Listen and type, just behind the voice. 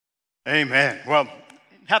Amen. Well,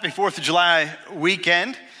 happy 4th of July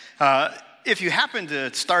weekend. If you happen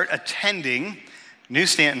to start attending New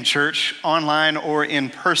Stanton Church online or in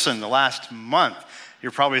person the last month,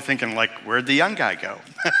 you're probably thinking, where'd the young guy go?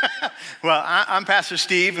 Well, I'm Pastor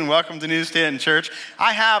Steve, and welcome to New Stanton Church.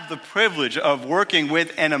 I have the privilege of working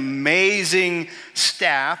with an amazing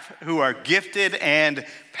staff who are gifted and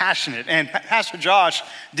passionate. And Pastor Josh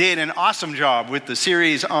did an awesome job with the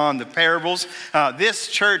series on the parables. This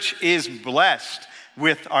church is blessed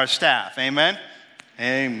with our staff. Amen?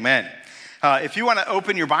 Amen. If you want to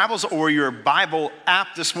open your Bibles or your Bible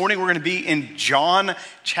app this morning, we're going to be in John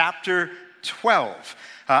chapter 12.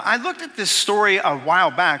 I looked at this story a while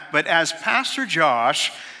back, but as Pastor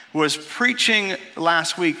Josh was preaching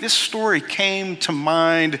last week, this story came to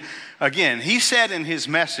mind again. He said in his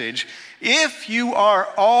message, if you are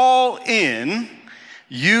all in,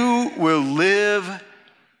 you will live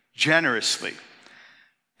generously.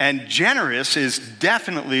 And generous is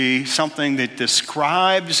definitely something that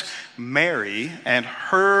describes Mary and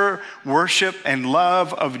her worship and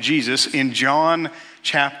love of Jesus in John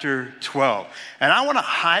chapter 12. And I want to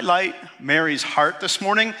highlight Mary's heart this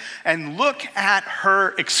morning and look at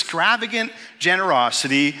her extravagant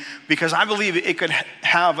generosity because I believe it could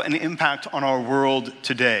have an impact on our world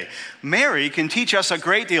today. Mary can teach us a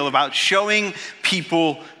great deal about showing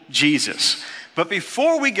people Jesus. But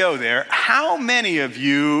before we go there, how many of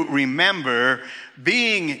you remember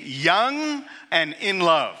being young and in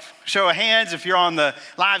love? Show of hands. If you're on the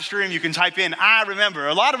live stream, you can type in, I remember.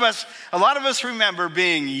 A lot of us remember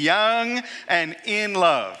being young and in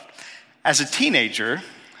love. As a teenager,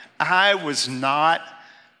 I was not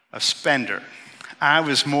a spender. I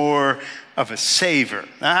was more of a saver.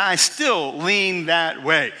 I still lean that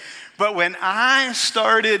way. But when I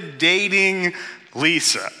started dating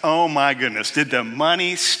Lisa, oh my goodness, did the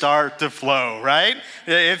money start to flow, right?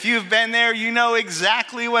 If you've been there, you know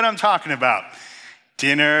exactly what I'm talking about.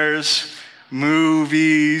 Dinners,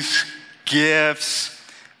 movies, gifts,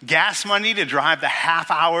 gas money to drive the half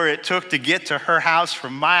hour it took to get to her house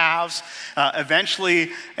from my house, eventually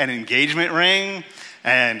an engagement ring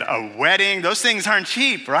and a wedding. Those things aren't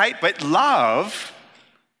cheap, right? But love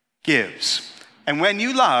gives. And when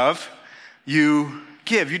you love, you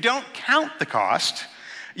give. You don't count the cost.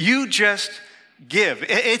 You just give.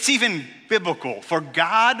 It's even biblical. For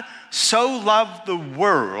God so loved the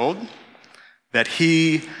world that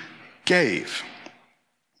he gave.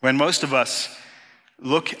 When most of us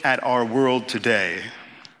look at our world today,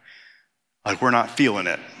 like we're not feeling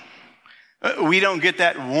it. We don't get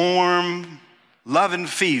that warm, loving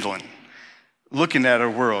feeling looking at our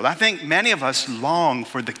world. I think many of us long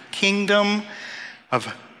for the kingdom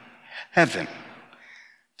of heaven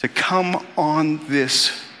to come on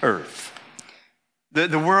this earth.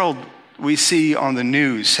 The world we see on the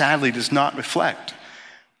news sadly does not reflect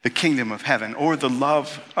the kingdom of heaven or the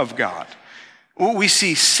love of God. We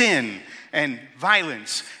see sin and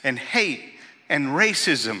violence and hate and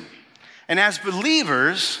racism. And as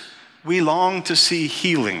believers, we long to see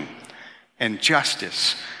healing and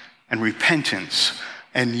justice and repentance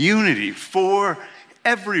and unity for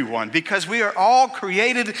everyone, because we are all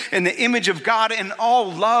created in the image of God and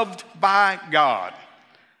all loved by God.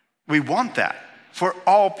 We want that for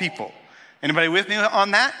all people. Anybody with me on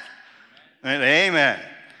that? Amen.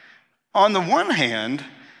 On the one hand,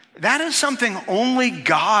 that is something only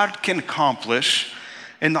God can accomplish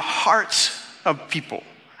in the hearts of people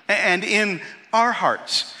and in our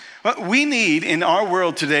hearts. We need in our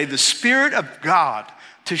world today the Spirit of God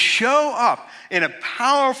to show up in a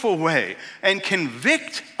powerful way and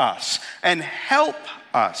convict us and help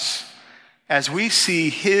us as we see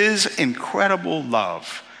his incredible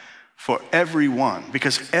love for everyone,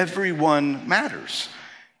 because everyone matters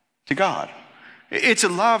to God. It's a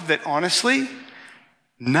love that honestly,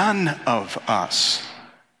 none of us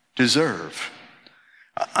deserve.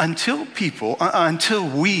 Until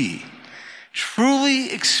we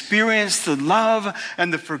truly experience the love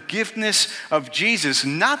and the forgiveness of Jesus,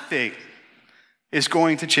 nothing is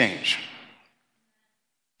going to change.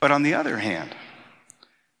 But on the other hand,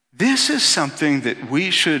 this is something that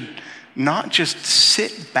we should not just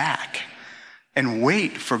sit back and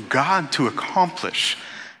wait for God to accomplish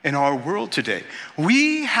in our world today.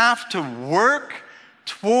 We have to work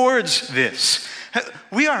towards this.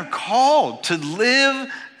 We are called to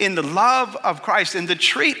live in the love of Christ and to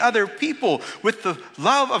treat other people with the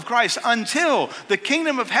love of Christ until the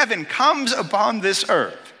kingdom of heaven comes upon this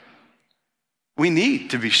earth. We need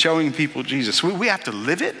to be showing people Jesus. We have to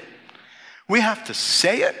live it. We have to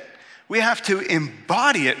say it. We have to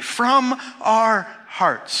embody it from our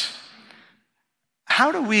hearts.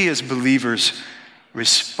 How do we as believers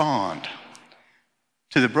respond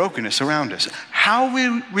to the brokenness around us. How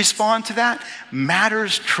we respond to that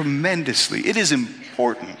matters tremendously. It is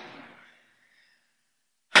important.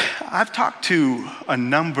 I've talked to a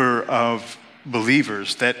number of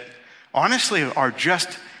believers that honestly are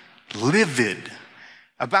just livid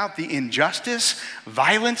about the injustice,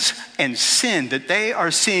 violence, and sin that they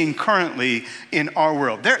are seeing currently in our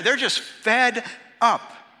world. They're just fed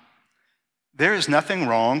up. There is nothing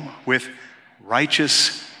wrong with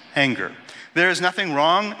righteous anger. There is nothing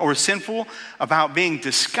wrong or sinful about being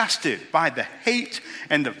disgusted by the hate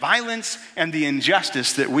and the violence and the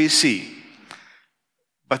injustice that we see.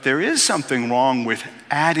 But there is something wrong with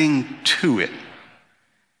adding to it.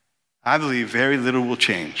 I believe very little will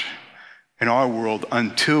change in our world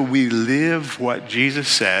until we live what Jesus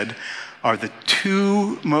said are the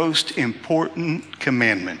two most important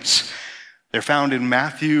commandments. They're found in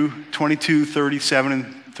Matthew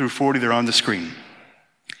 22:37 through 40. They're on the screen.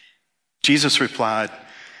 Jesus replied,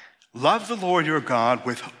 "Love the Lord your God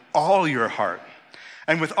with all your heart,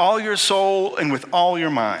 and with all your soul, and with all your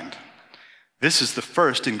mind. This is the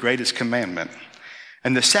first and greatest commandment.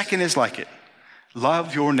 And the second is like it.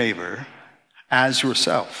 Love your neighbor as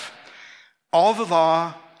yourself. All the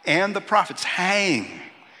law and the prophets hang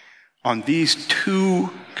on these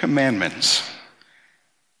two commandments."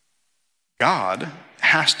 God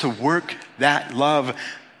has to work that love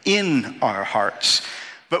in our hearts,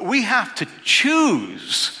 but we have to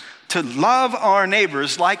choose to love our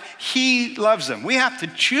neighbors like he loves them. We have to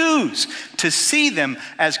choose to see them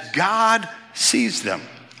as God sees them.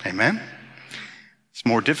 Amen? It's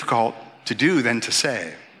more difficult to do than to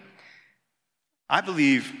say. I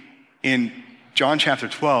believe in John chapter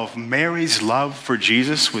 12, Mary's love for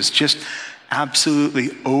Jesus was just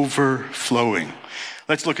absolutely overflowing.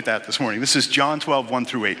 Let's look at that this morning. This is John 12, 1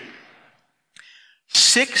 through 8.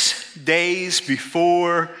 6 days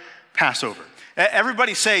before Passover.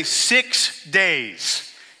 Everybody say 6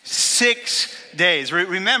 days. 6 days.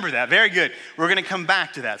 Remember that. Very good. We're going to come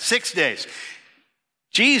back to that. 6 days.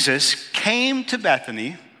 Jesus came to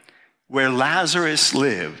Bethany where Lazarus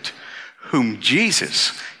lived, whom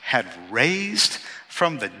Jesus had raised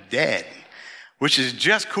from the dead, which is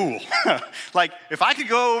just cool. Like, if I could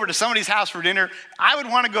go over to somebody's house for dinner, I would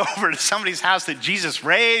want to go over to somebody's house that Jesus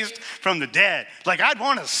raised from the dead. Like, I'd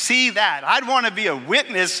want to see that. I'd want to be a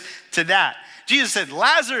witness to that. Jesus said,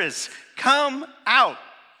 "Lazarus, come out."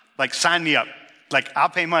 Like, sign me up. Like, I'll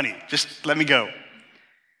pay money. Just let me go.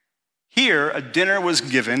 Here, a dinner was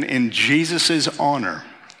given in Jesus' honor.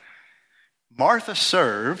 Martha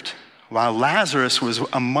served while Lazarus was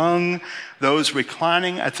among those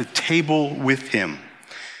reclining at the table with him.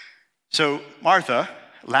 So Martha,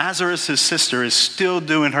 Lazarus' sister, is still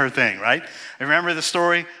doing her thing, right? Remember the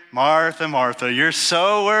story? Martha, Martha, you're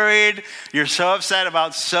so worried. You're so upset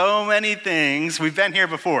about so many things. We've been here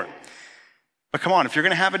before. But come on, if you're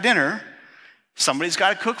going to have a dinner, somebody's got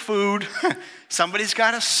to cook food. Somebody's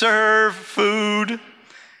got to serve food.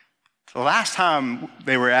 The last time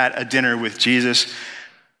they were at a dinner with Jesus,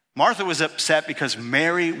 Martha was upset because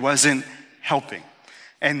Mary wasn't helping.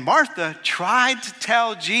 And Martha tried to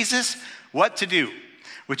tell Jesus what to do,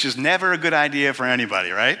 which is never a good idea for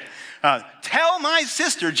anybody, right? Tell my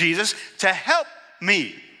sister, Jesus, to help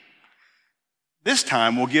me. This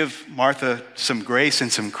time we'll give Martha some grace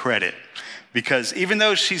and some credit, because even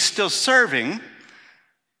though she's still serving,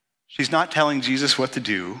 she's not telling Jesus what to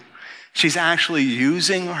do. She's actually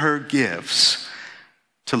using her gifts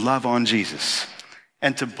to love on Jesus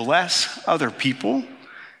and to bless other people,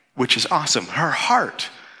 which is awesome. Her heart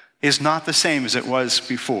is not the same as it was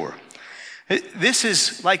before. This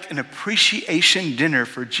is like an appreciation dinner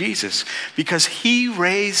for Jesus because he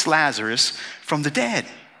raised Lazarus from the dead.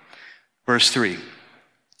 Verse 3,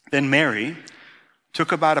 then Mary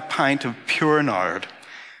took about a pint of pure nard,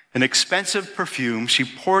 an expensive perfume. She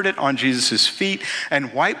poured it on Jesus' feet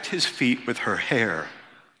and wiped his feet with her hair.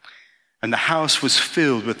 And the house was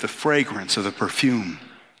filled with the fragrance of the perfume.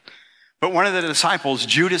 But one of the disciples,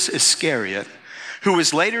 Judas Iscariot, who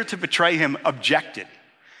was later to betray him, objected.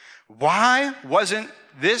 Why wasn't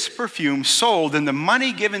this perfume sold and the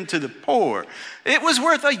money given to the poor? It was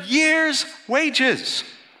worth a year's wages.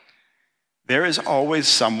 There is always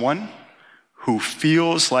someone who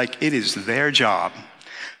feels like it is their job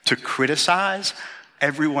to criticize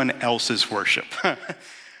everyone else's worship.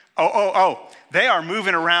 They are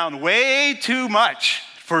moving around way too much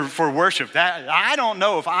for worship. That I don't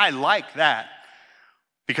know if I like that.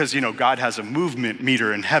 Because, God has a movement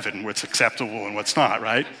meter in heaven, what's acceptable and what's not,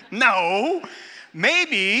 right? No,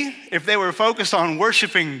 maybe if they were focused on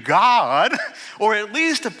worshiping God, or at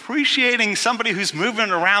least appreciating somebody who's moving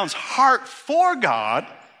around's heart for God,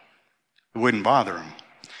 it wouldn't bother them.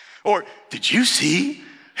 Or, did you see?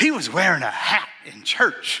 He was wearing a hat in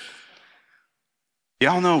church.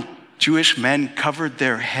 Y'all know Jewish men covered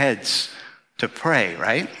their heads to pray,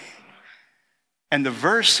 right? And the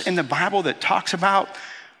verse in the Bible that talks about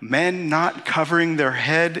men not covering their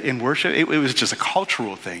head in worship, it was just a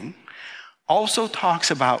cultural thing, also talks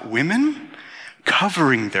about women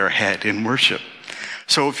covering their head in worship.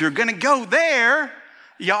 So if you're going to go there,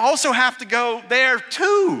 you also have to go there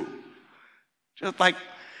too. Just like,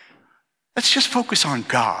 let's just focus on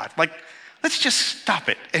God. Like, let's just stop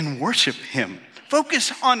it and worship him.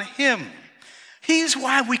 Focus on him. He's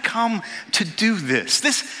why we come to do this.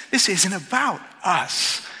 This isn't about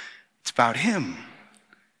us. It's about him.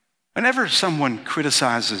 Whenever someone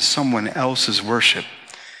criticizes someone else's worship,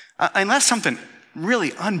 unless something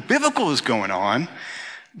really unbiblical is going on,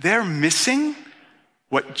 they're missing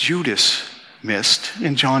what Judas missed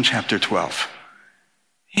in John chapter 12.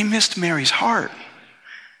 He missed Mary's heart.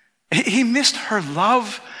 He missed her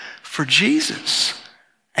love for Jesus.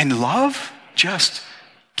 And love just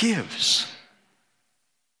gives.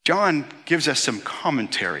 John gives us some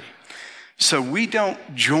commentary so we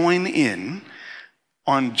don't join in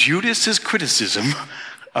on Judas's criticism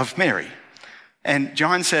of Mary. And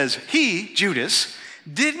John says, he, Judas,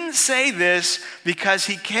 didn't say this because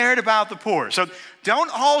he cared about the poor. So don't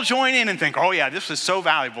all join in and think, oh yeah, this was so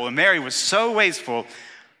valuable and Mary was so wasteful.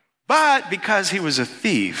 But because he was a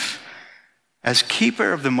thief, as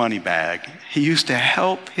keeper of the money bag, he used to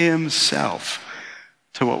help himself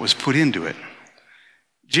to what was put into it.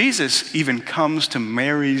 Jesus even comes to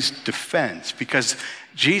Mary's defense because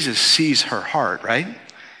Jesus sees her heart, right?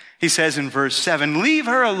 He says in verse 7, leave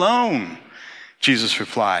her alone, Jesus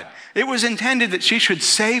replied. It was intended that she should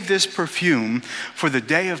save this perfume for the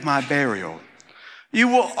day of my burial. You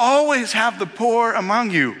will always have the poor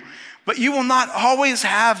among you, but you will not always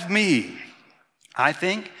have me. I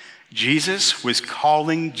think Jesus was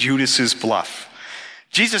calling Judas's bluff.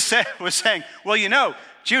 Jesus was saying, well, you know,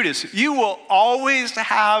 Judas, you will always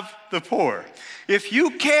have the poor. If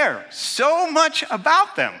you care so much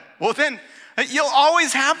about them, well then you'll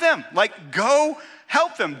always have them. Like, go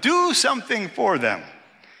help them, do something for them.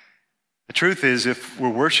 The truth is, if we're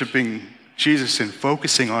worshiping Jesus and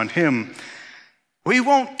focusing on him, we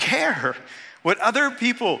won't care what other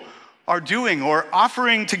people are doing or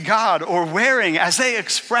offering to God or wearing as they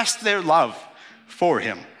express their love for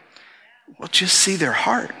him. We'll just see their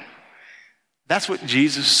heart. That's what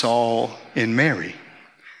Jesus saw in Mary.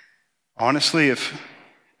 Honestly,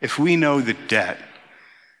 if we know the debt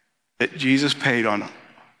that Jesus paid on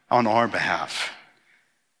our behalf,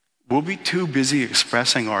 we'll be too busy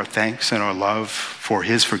expressing our thanks and our love for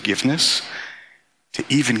his forgiveness to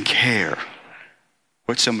even care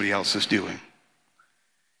what somebody else is doing.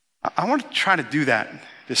 I want to try to do that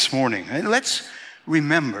this morning. And let's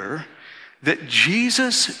remember that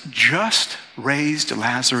Jesus just raised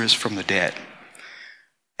Lazarus from the dead.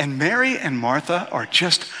 And Mary and Martha are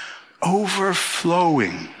just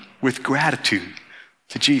overflowing with gratitude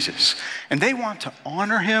to Jesus. And they want to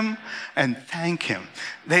honor him and thank him.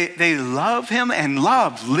 They love him, and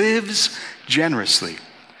love lives generously.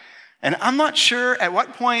 And I'm not sure at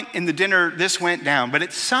what point in the dinner this went down, but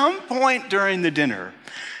at some point during the dinner,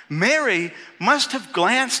 Mary must have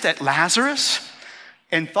glanced at Lazarus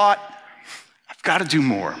and thought, I've got to do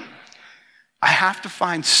more. I have to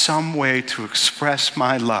find some way to express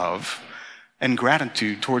my love and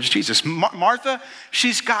gratitude towards Jesus. Martha,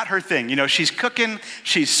 she's got her thing. You know, she's cooking,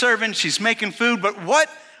 she's serving, she's making food, but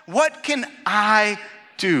what can I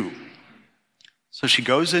do? So she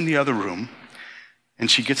goes in the other room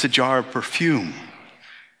and she gets a jar of perfume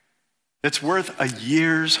that's worth a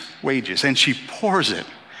year's wages, and she pours it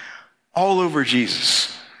all over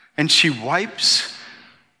Jesus, and she wipes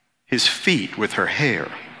his feet with her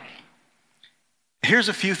hair. Here's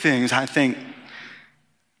a few things I think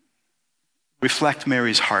reflect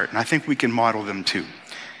Mary's heart, and I think we can model them too.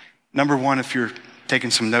 Number one, if you're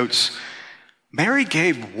taking some notes, Mary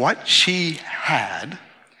gave what she had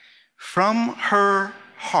from her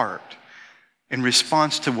heart in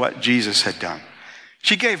response to what Jesus had done.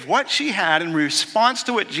 She gave what she had in response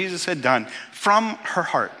to what Jesus had done from her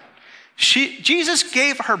heart. Jesus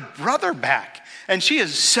gave her brother back, and she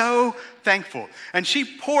is so thankful. And she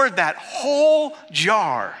poured that whole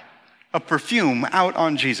jar of perfume out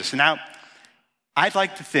on Jesus. And now, I'd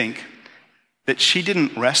like to think that she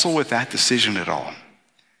didn't wrestle with that decision at all.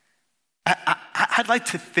 I'd like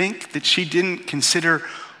to think that she didn't consider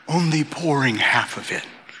only pouring half of it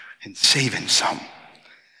and saving some.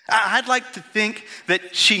 I'd like to think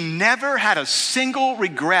that she never had a single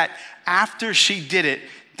regret after she did it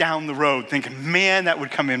down the road, thinking, man, that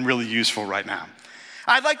would come in really useful right now.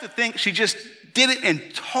 I'd like to think she just did it in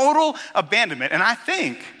total abandonment, and I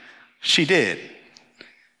think she did.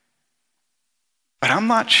 But I'm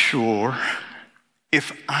not sure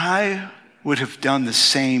if I would have done the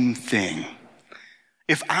same thing,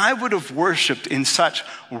 if I would have worshiped in such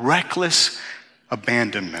reckless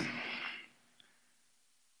abandonment.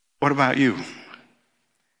 What about you?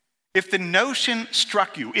 If the notion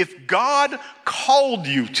struck you, if God called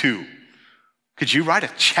you to, could you write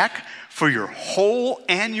a check for your whole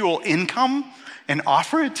annual income and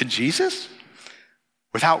offer it to Jesus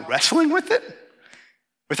without wrestling with it,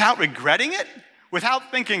 without regretting it,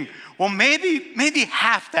 without thinking, well, maybe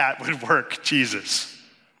half that would work, Jesus?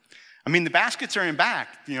 I mean, the baskets are in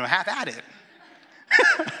back, have at it.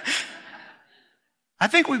 I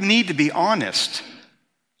think we need to be honest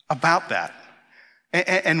about that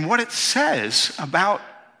and what it says about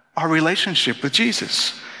our relationship with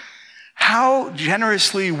Jesus. How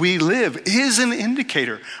generously we live is an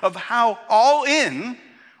indicator of how all in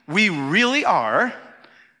we really are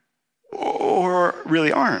or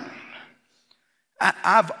really aren't.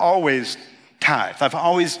 I've always tithed. I've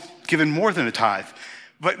always given more than a tithe.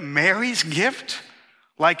 But Mary's gift,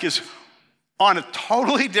 is on a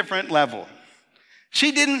totally different level.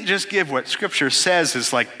 She didn't just give what Scripture says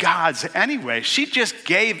is God's anyway. She just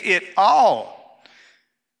gave it all.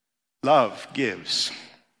 Love gives.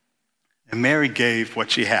 And Mary gave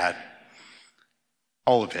what she had.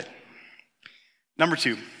 All of it. Number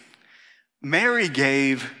 2, Mary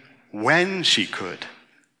gave when she could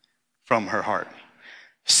from her heart.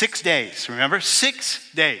 6 days, remember?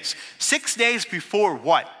 6 days. 6 days before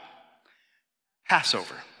what?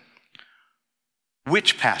 Passover.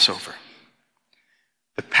 Which Passover?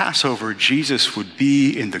 The Passover Jesus would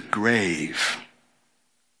be in the grave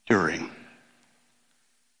during.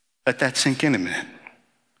 Let that sink in a minute.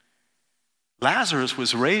 Lazarus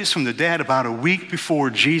was raised from the dead about a week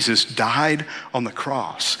before Jesus died on the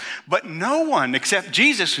cross. But no one except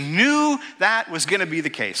Jesus knew that was going to be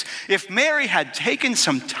the case. If Mary had taken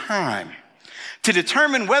some time to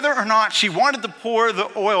determine whether or not she wanted to pour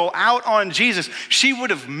the oil out on Jesus, she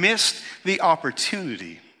would have missed the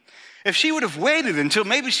opportunity. If she would have waited until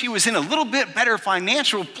maybe she was in a little bit better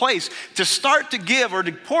financial place to start to give or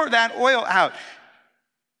to pour that oil out, it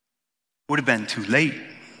would have been too late.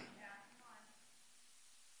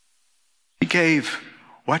 She gave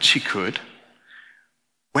what she could,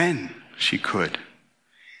 when she could.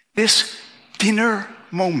 This dinner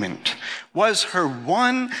moment was her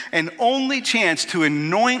one and only chance to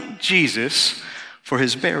anoint Jesus for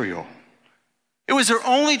his burial. It was her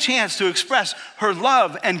only chance to express her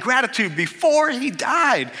love and gratitude before he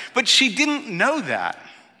died, but she didn't know that.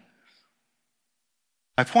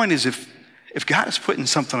 My point is, if God is putting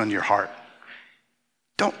something on your heart,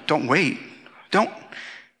 don't wait. Don't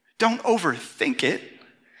overthink it.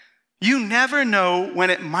 You never know when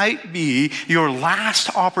it might be your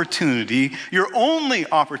last opportunity, your only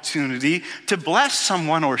opportunity to bless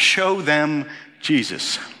someone or show them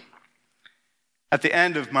Jesus. At the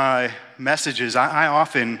end of my messages, I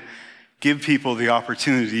often give people the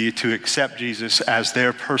opportunity to accept Jesus as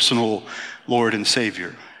their personal Lord and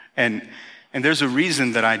Savior. And there's a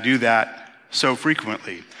reason that I do that so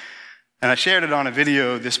frequently. And I shared it on a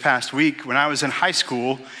video this past week. When I was in high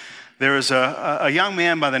school, there was a young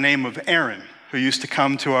man by the name of Aaron who used to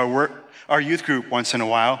come to our youth group once in a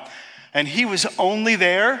while. And he was only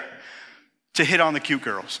there to hit on the cute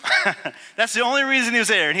girls. That's the only reason he was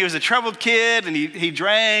there. And he was a troubled kid, and he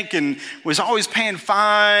drank and was always paying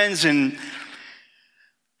fines. And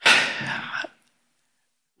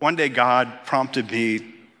one day God prompted me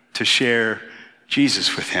to share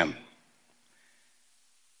Jesus with him.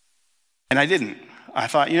 And I didn't. I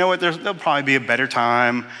thought, you know what, there'll probably be a better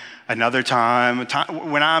time, another time,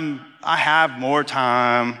 when I have more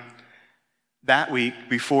time. That week,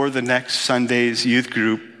 before the next Sunday's youth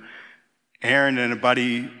group, Aaron and a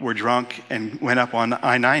buddy were drunk and went up on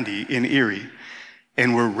I-90 in Erie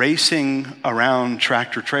and were racing around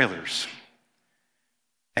tractor trailers.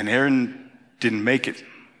 And Aaron didn't make it,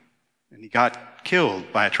 and he got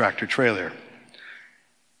killed by a tractor trailer.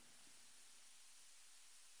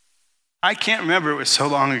 I can't remember, it was so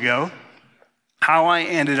long ago, how I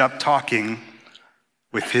ended up talking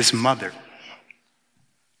with his mother.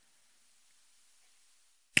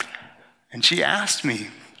 And she asked me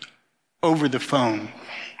over the phone,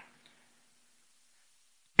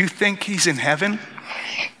 "You think he's in heaven?"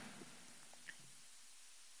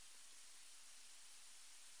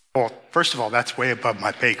 Well, first of all, that's way above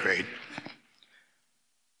my pay grade.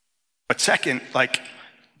 But second, I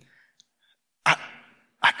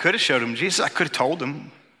could have showed him Jesus. I could have told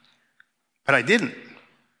him, but I didn't.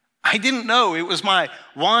 I didn't know it was my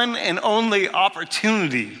one and only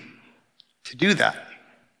opportunity to do that.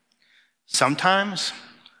 Sometimes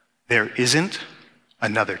there isn't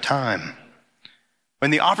another time.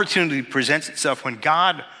 When the opportunity presents itself, when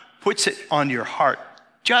God puts it on your heart,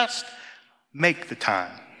 just make the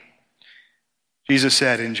time. Jesus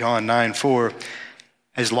said in John 9:4,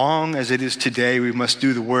 "As long as it is today, we must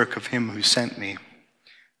do the work of him who sent me.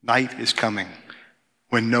 Night is coming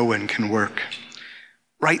when no one can work."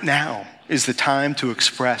 Right now is the time to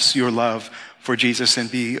express your love for Jesus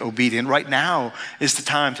and be obedient. Right now is the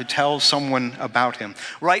time to tell someone about him.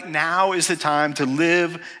 Right now is the time to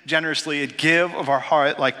live generously and give of our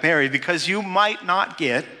heart like Mary, because you might not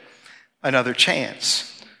get another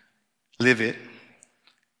chance. Live it.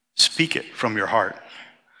 Speak it from your heart.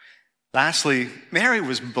 Lastly, Mary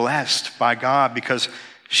was blessed by God because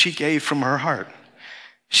she gave from her heart.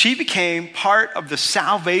 She became part of the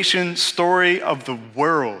salvation story of the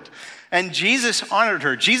world. And Jesus honored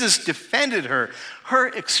her. Jesus defended her. Her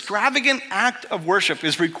extravagant act of worship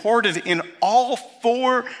is recorded in all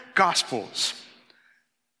 4 Gospels.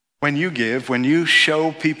 When you give, when you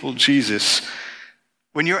show people Jesus,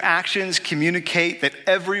 when your actions communicate that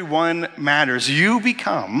everyone matters, you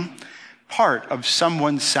become part of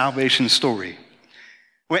someone's salvation story.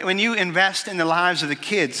 When you invest in the lives of the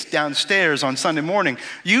kids downstairs on Sunday morning,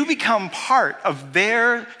 you become part of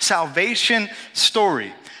their salvation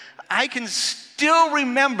story. I can still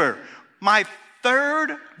remember my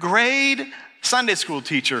 3rd grade Sunday school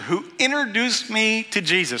teacher who introduced me to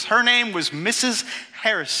Jesus. Her name was Mrs.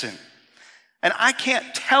 Harrison. And I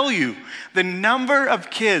can't tell you the number of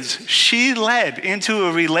kids she led into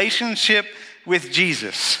a relationship with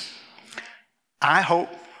Jesus. I hope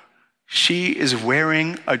she is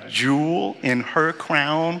wearing a jewel in her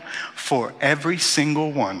crown for every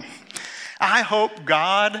single one. I hope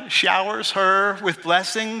God showers her with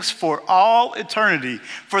blessings for all eternity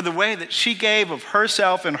for the way that she gave of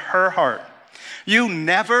herself and her heart. You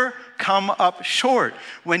never come up short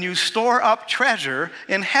when you store up treasure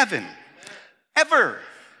in heaven. Ever.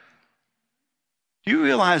 Do you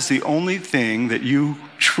realize the only thing that you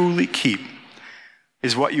truly keep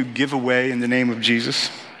is what you give away in the name of Jesus?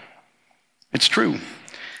 It's true.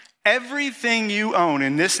 Everything you own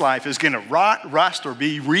in this life is going to rot, rust, or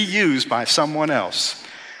be reused by someone else.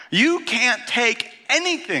 You can't take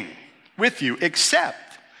anything with you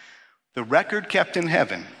except the record kept in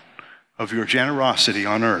heaven of your generosity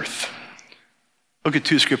on earth. Look at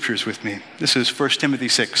 2 scriptures with me. This is 1 Timothy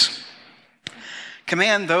 6.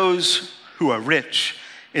 "Command those who are rich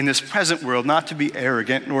in this present world not to be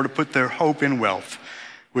arrogant, nor to put their hope in wealth,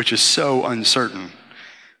 which is so uncertain,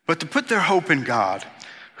 but to put their hope in God,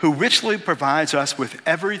 who richly provides us with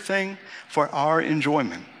everything for our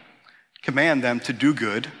enjoyment. Command them to do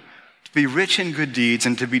good, to be rich in good deeds,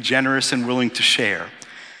 and to be generous and willing to share.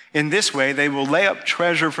 In this way, they will lay up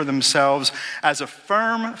treasure for themselves as a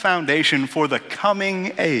firm foundation for the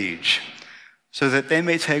coming age, so that they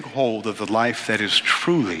may take hold of the life that is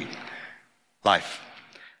truly life."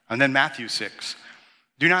 And then Matthew 6.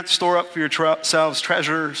 "Do not store up for yourselves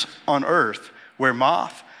treasures on earth, where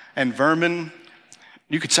moth and vermin,"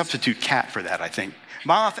 you could substitute cat for that, I think,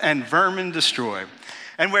 "moth and vermin destroy,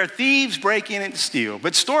 and where thieves break in and steal.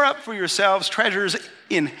 But store up for yourselves treasures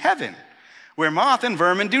in heaven, where moth and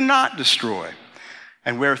vermin do not destroy,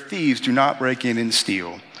 and where thieves do not break in and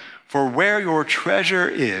steal. For where your treasure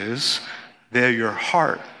is, there your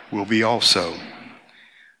heart will be also."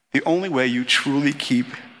 The only way you truly keep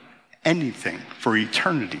anything for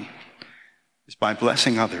eternity is by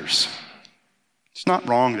blessing others. It's not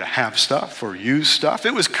wrong to have stuff or use stuff.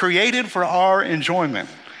 It was created for our enjoyment.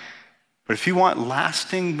 But if you want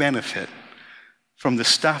lasting benefit from the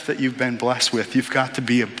stuff that you've been blessed with, you've got to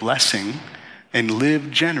be a blessing and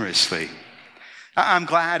live generously. I'm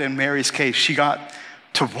glad in Mary's case, she got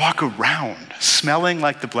to walk around smelling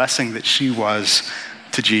like the blessing that she was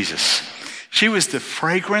to Jesus. She was the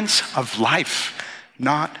fragrance of life,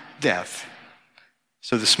 not death.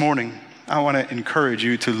 So this morning, I want to encourage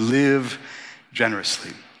you to live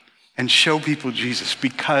generously and show people Jesus,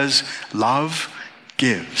 because love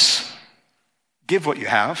gives. Give what you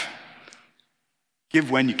have.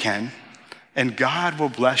 Give when you can. And God will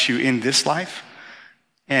bless you in this life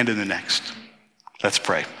and in the next. Let's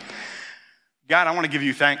pray. God, I want to give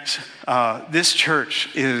you thanks. This church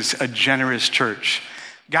is a generous church.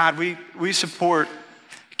 God, we support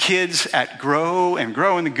kids at Grow and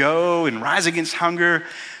Grow in the Go and Rise Against Hunger.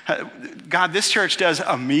 God, this church does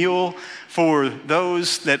a meal for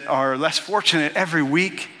those that are less fortunate every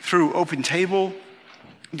week through Open Table.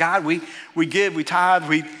 God, we give, we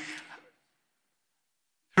tithe,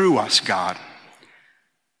 through us, God,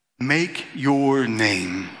 make your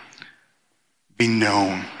name be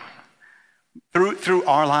known. Through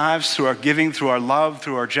our lives, through our giving, through our love,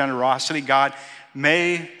 through our generosity, God,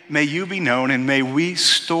 may you be known, and may we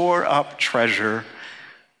store up treasure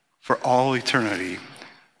for all eternity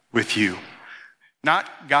with you.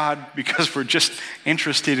 Not, God, because we're just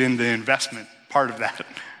interested in the investment part of that,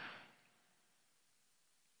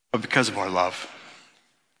 but because of our love.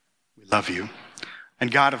 We love you.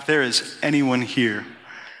 And God, if there is anyone here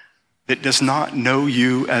that does not know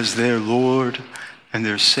you as their Lord and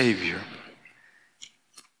their Savior,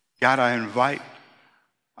 God, I invite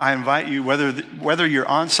you, whether you're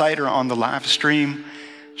on site or on the live stream,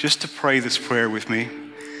 just to pray this prayer with me.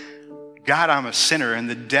 God, I'm a sinner, and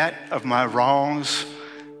the debt of my wrongs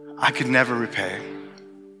I could never repay.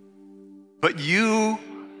 But you,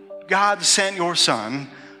 God, sent your Son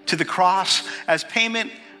to the cross as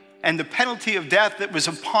payment, and the penalty of death that was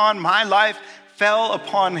upon my life fell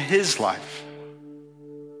upon his life.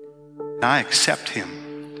 And I accept him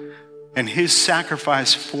and his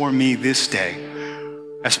sacrifice for me this day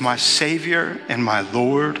as my Savior and my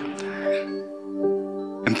Lord.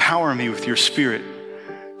 Empower me with your Spirit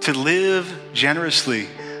to live generously,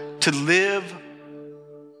 to live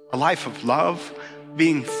a life of love,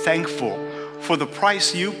 being thankful for the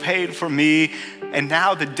price you paid for me, and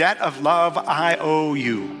now the debt of love I owe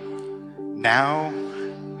you, now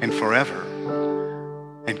and forever.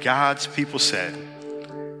 And God's people said,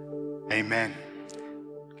 amen.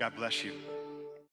 God bless you.